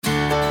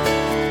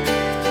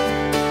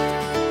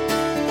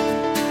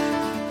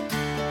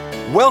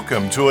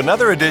Welcome to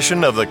another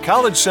edition of the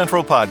College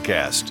Central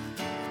Podcast.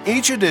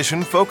 Each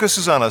edition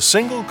focuses on a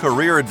single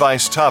career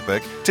advice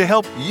topic to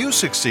help you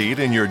succeed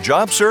in your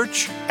job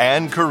search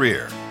and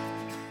career.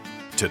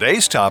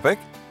 Today's topic,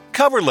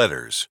 cover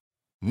letters.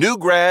 New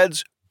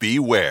grads,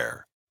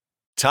 beware.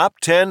 Top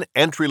 10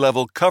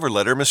 entry-level cover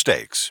letter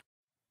mistakes.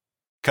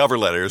 Cover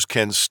letters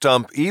can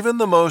stump even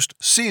the most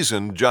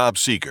seasoned job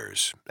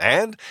seekers,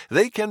 and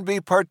they can be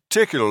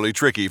particularly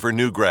tricky for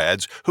new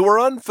grads who are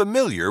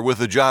unfamiliar with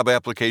the job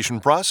application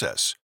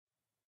process.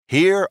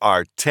 Here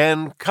are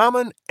 10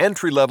 common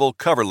entry-level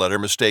cover letter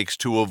mistakes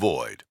to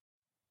avoid.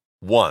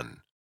 1.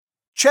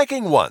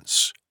 Checking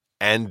once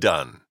and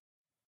done.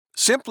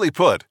 Simply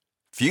put,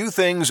 few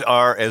things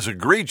are as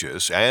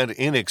egregious and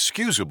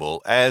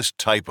inexcusable as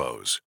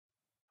typos.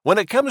 When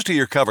it comes to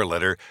your cover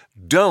letter,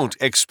 don't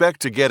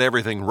expect to get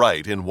everything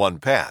right in one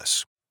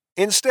pass.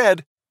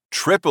 Instead,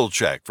 triple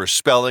check for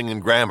spelling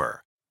and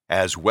grammar,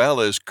 as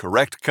well as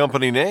correct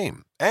company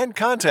name and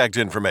contact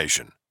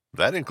information.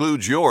 That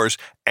includes yours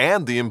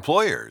and the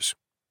employer's.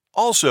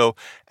 Also,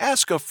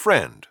 ask a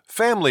friend,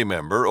 family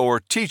member,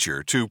 or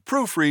teacher to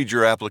proofread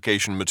your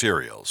application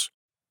materials.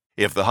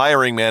 If the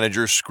hiring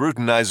manager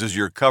scrutinizes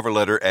your cover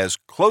letter as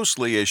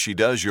closely as she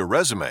does your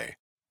resume,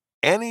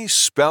 any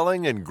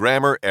spelling and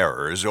grammar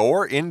errors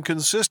or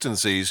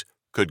inconsistencies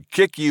could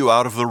kick you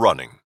out of the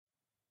running.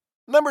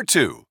 Number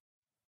 2.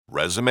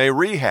 Resume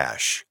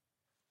rehash.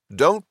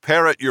 Don't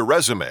parrot your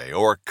resume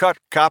or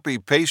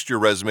copy-paste your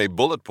resume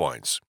bullet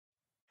points.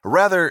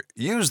 Rather,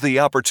 use the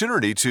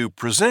opportunity to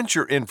present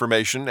your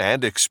information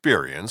and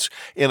experience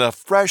in a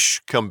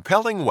fresh,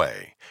 compelling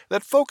way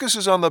that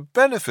focuses on the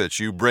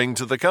benefits you bring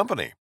to the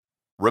company.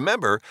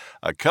 Remember,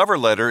 a cover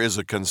letter is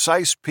a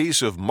concise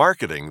piece of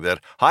marketing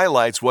that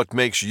highlights what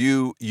makes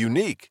you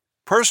unique,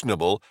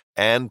 personable,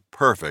 and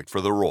perfect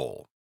for the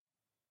role.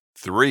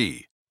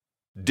 3.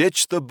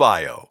 Ditch the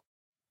bio.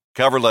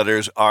 Cover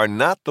letters are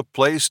not the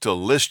place to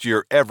list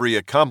your every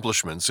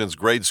accomplishment since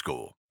grade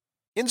school.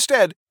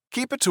 Instead,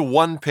 keep it to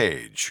one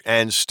page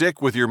and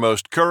stick with your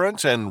most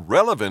current and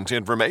relevant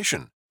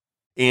information.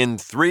 In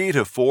 3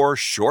 to 4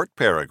 short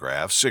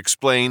paragraphs,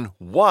 explain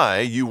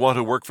why you want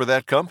to work for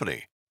that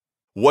company,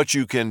 what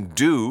you can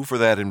do for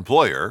that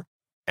employer,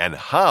 and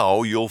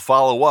how you'll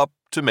follow up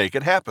to make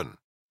it happen.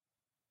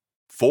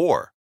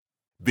 4.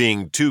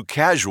 Being too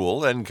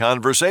casual and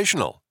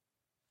conversational.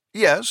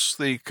 Yes,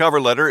 the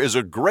cover letter is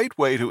a great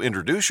way to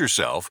introduce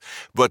yourself,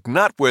 but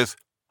not with,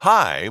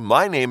 "Hi,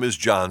 my name is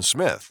John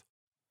Smith."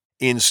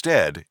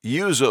 Instead,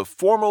 use a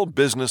formal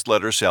business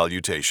letter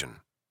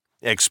salutation.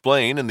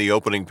 Explain in the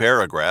opening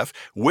paragraph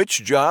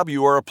which job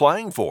you are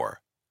applying for.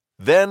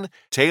 Then,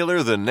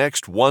 tailor the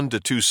next 1 to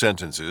 2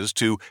 sentences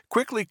to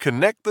quickly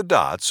connect the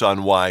dots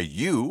on why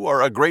you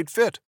are a great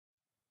fit.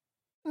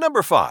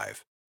 Number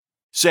 5.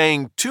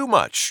 Saying too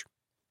much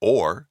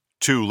or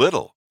too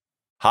little.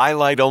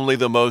 Highlight only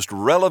the most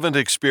relevant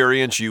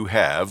experience you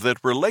have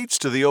that relates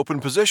to the open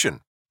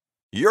position.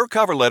 Your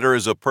cover letter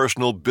is a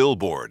personal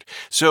billboard,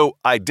 so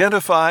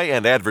identify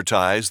and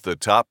advertise the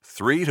top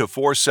 3 to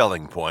 4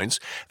 selling points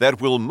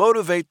that will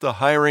motivate the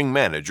hiring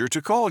manager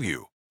to call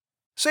you.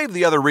 Save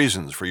the other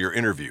reasons for your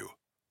interview.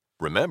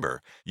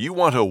 Remember, you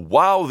want to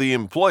wow the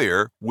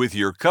employer with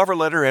your cover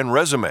letter and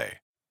resume.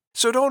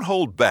 So don't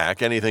hold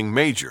back anything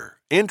major,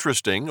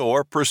 interesting,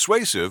 or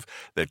persuasive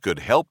that could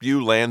help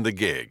you land the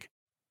gig.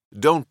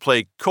 Don't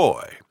play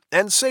coy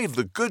and save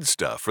the good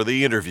stuff for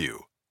the interview.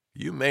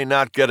 You may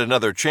not get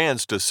another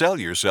chance to sell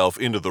yourself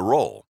into the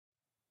role.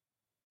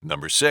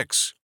 Number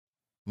 6.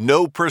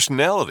 No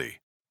personality.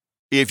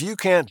 If you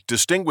can't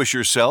distinguish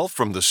yourself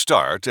from the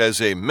start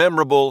as a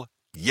memorable,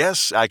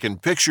 "Yes, I can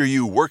picture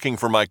you working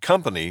for my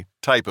company"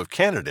 type of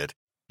candidate,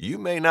 you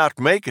may not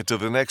make it to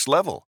the next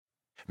level.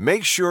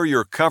 Make sure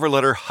your cover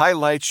letter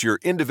highlights your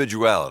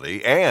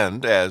individuality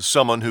and as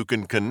someone who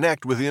can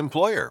connect with the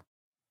employer.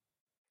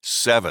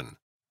 7.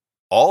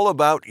 All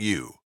about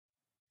you.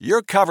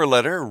 Your cover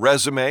letter,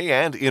 resume,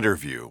 and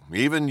interview,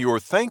 even your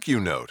thank you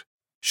note,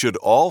 should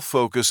all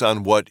focus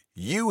on what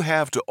you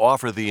have to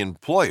offer the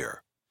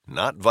employer,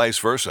 not vice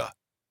versa.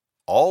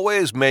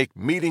 Always make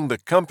meeting the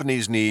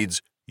company's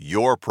needs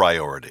your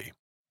priority.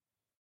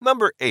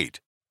 Number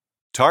 8.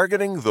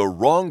 Targeting the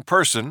wrong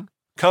person,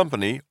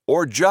 company,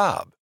 or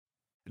job.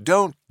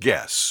 Don't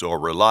guess or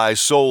rely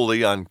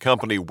solely on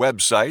company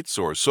websites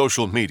or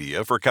social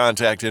media for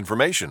contact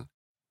information.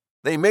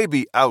 They may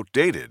be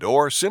outdated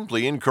or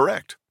simply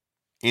incorrect.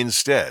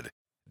 Instead,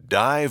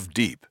 dive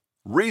deep,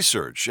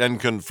 research, and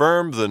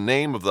confirm the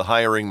name of the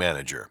hiring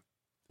manager.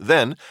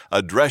 Then,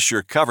 address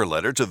your cover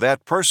letter to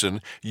that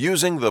person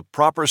using the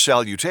proper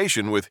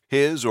salutation with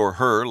his or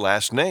her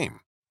last name.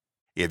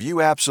 If you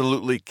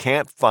absolutely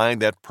can't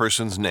find that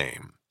person's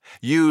name,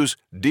 use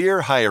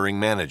 "Dear Hiring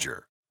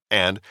Manager,"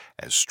 and,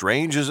 as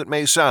strange as it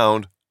may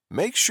sound,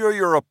 make sure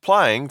you're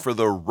applying for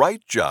the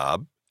right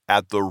job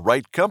at the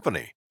right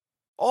company.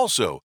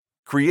 Also,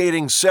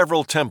 creating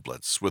several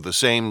templates with the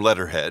same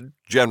letterhead,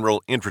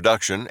 general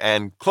introduction,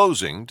 and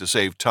closing to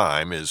save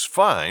time is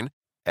fine,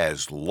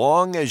 as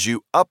long as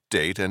you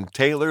update and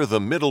tailor the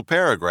middle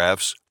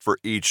paragraphs for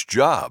each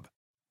job.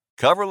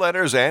 Cover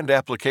letters and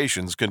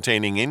applications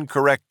containing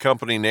incorrect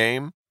company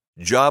name,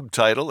 job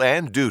title,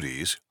 and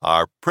duties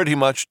are pretty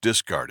much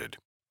discarded.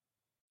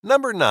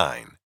 Number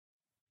 9.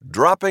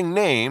 Dropping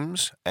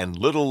names and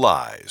little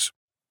lies.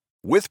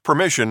 With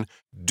permission,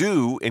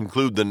 do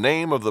include the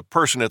name of the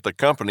person at the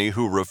company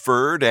who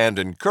referred and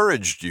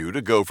encouraged you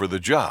to go for the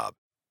job.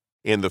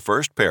 In the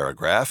first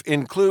paragraph,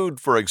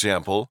 include, for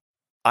example,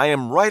 I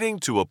am writing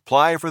to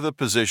apply for the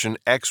position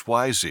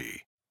XYZ,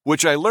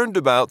 which I learned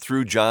about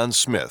through John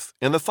Smith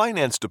in the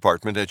finance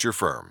department at your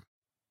firm.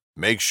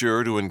 Make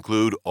sure to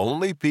include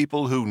only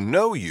people who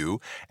know you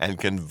and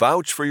can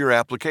vouch for your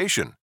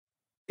application.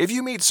 If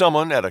you meet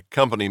someone at a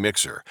company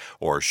mixer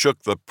or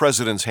shook the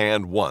president's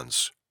hand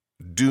once,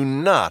 do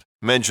not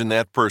mention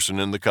that person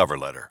in the cover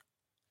letter.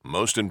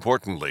 Most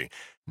importantly,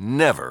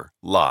 never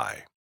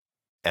lie.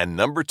 And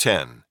number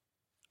 10,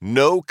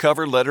 no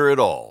cover letter at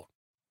all.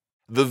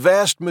 The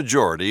vast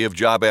majority of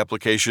job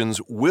applications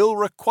will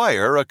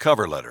require a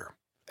cover letter.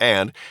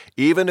 And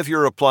even if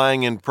you're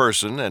applying in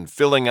person and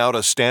filling out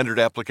a standard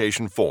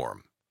application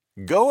form,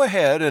 go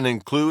ahead and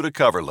include a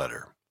cover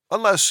letter,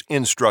 unless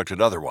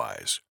instructed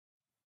otherwise.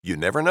 You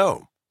never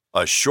know.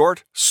 A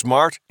short,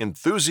 smart,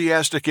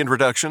 enthusiastic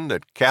introduction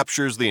that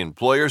captures the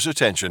employer's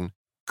attention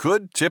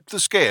could tip the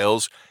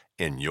scales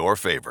in your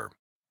favor.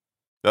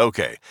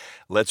 Okay,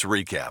 let's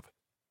recap.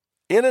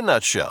 In a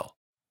nutshell,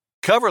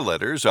 cover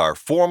letters are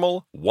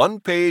formal,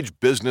 one-page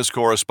business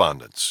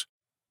correspondence.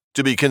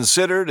 To be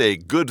considered a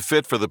good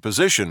fit for the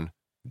position,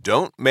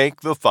 don't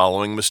make the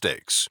following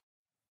mistakes.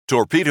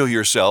 Torpedo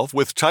yourself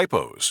with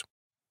typos.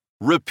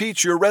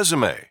 Repeat your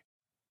resume.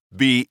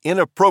 Be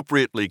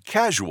inappropriately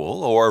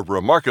casual or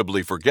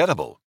remarkably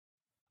forgettable.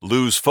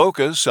 Lose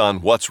focus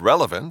on what's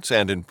relevant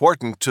and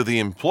important to the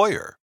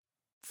employer.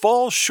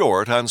 Fall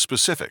short on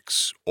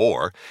specifics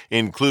or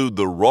include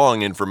the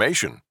wrong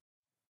information.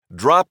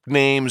 Drop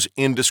names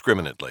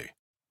indiscriminately.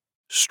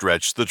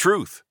 Stretch the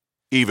truth.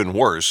 Even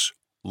worse,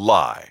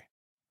 lie.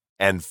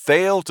 And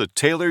fail to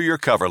tailor your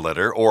cover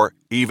letter or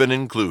even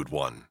include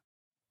one.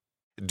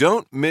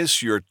 Don't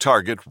miss your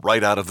target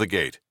right out of the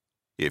gate.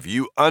 If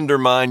you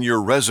undermine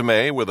your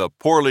resume with a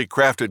poorly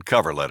crafted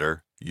cover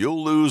letter,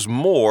 you'll lose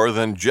more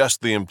than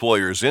just the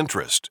employer's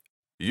interest.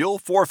 You'll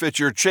forfeit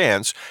your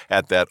chance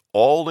at that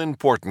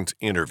all-important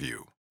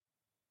interview.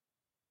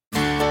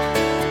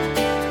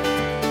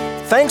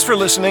 Thanks for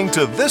listening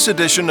to this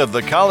edition of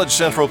the College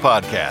Central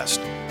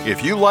Podcast.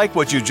 If you like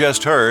what you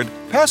just heard,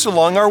 pass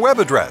along our web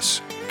address,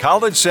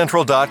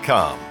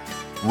 collegecentral.com.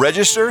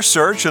 Register,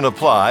 search, and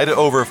apply to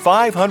over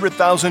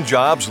 500,000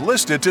 jobs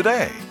listed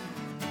today.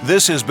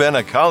 This has been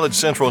a College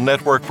Central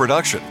Network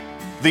production.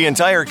 The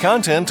entire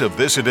content of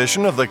this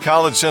edition of the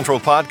College Central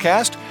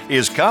Podcast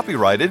is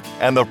copyrighted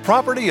and the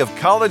property of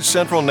College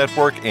Central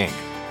Network, Inc.,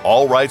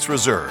 all rights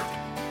reserved.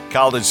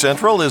 College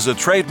Central is a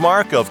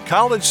trademark of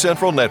College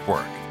Central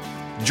Network.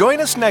 Join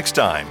us next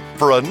time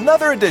for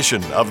another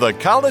edition of the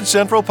College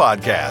Central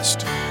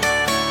Podcast.